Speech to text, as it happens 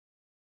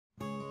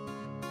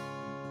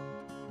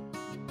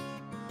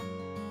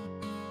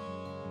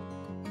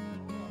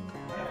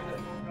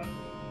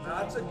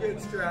That's a good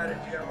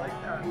strategy. I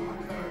like that.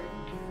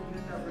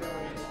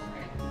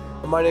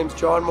 My name's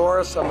John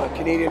Morris. I'm a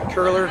Canadian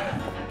curler.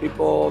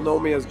 People know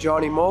me as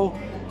Johnny Mo.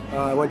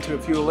 I went to a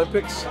few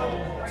Olympics.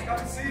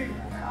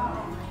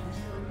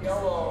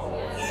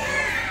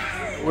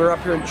 We're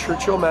up here in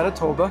Churchill,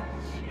 Manitoba.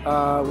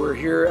 We're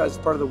here as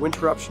part of the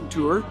Winterruption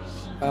tour.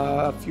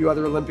 A few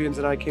other Olympians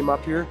and I came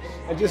up here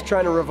and just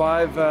trying to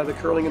revive the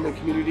curling in the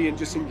community and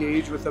just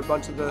engage with a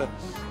bunch of the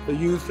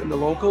youth and the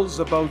locals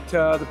about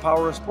the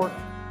power of sport.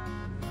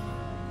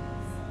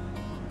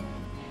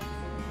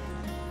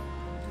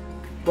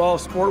 Well,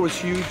 sport was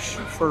huge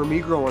for me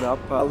growing up.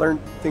 I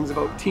learned things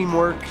about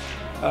teamwork,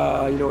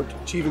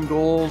 achieving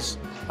goals,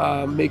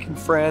 making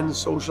friends,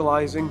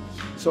 socializing.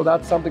 So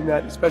that's something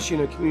that, especially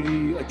in a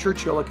community like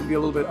Churchill, it can be a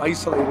little bit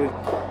isolated.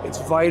 It's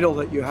vital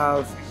that you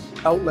have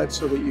outlets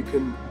so that you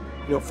can,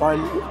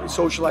 find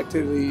social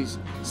activities,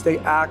 stay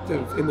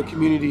active in the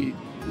community,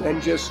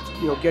 and just,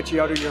 get you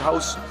out of your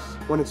house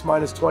when it's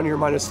minus 20 or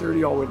minus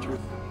 30 all winter.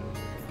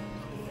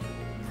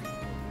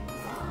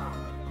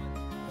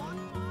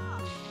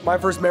 My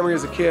first memory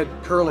as a kid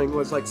curling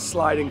was like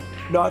sliding,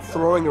 not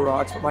throwing the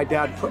rocks, but my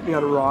dad put me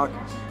on a rock,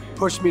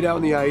 pushed me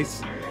down the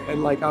ice,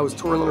 and like I was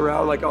twirling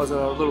around like I was on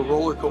a little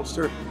roller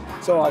coaster.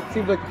 So it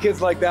seems like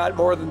kids like that,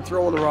 more than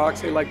throwing the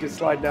rocks, they like to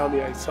slide down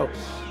the ice. So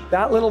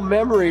that little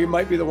memory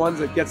might be the ones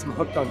that gets them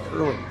hooked on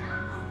curling.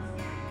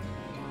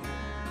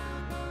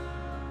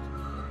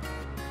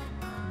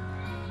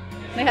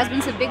 My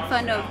husband's a big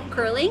fan of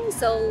curling,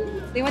 so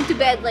they went to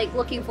bed like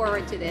looking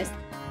forward to this.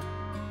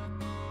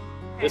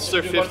 This is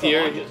their 5th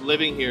year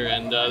living here,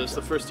 and this is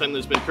the first time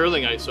there's been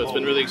curling ice, so it's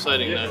been really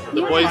exciting.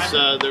 The boys,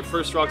 their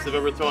first rocks they've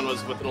ever thrown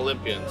was with an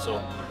Olympian, so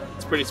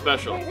it's pretty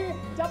special.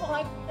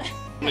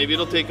 Maybe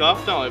it'll take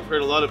off now. I've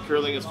heard a lot of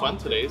curling is fun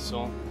today,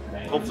 so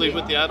hopefully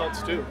with the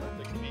adults too.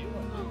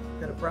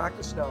 Gotta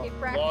practice now.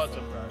 Lots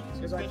of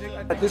practice.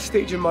 At this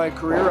stage in my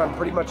career, I'm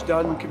pretty much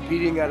done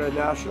competing at a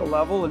national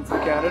level and for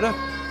Canada,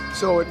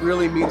 so it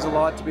really means a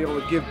lot to be able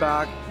to give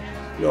back.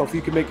 If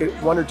you can make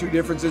one or two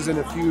differences in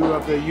a few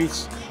of the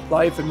youth's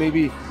life and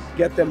maybe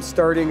get them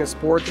starting a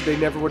sport that they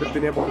never would have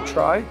been able to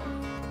try,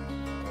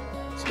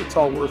 it's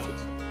all worth it.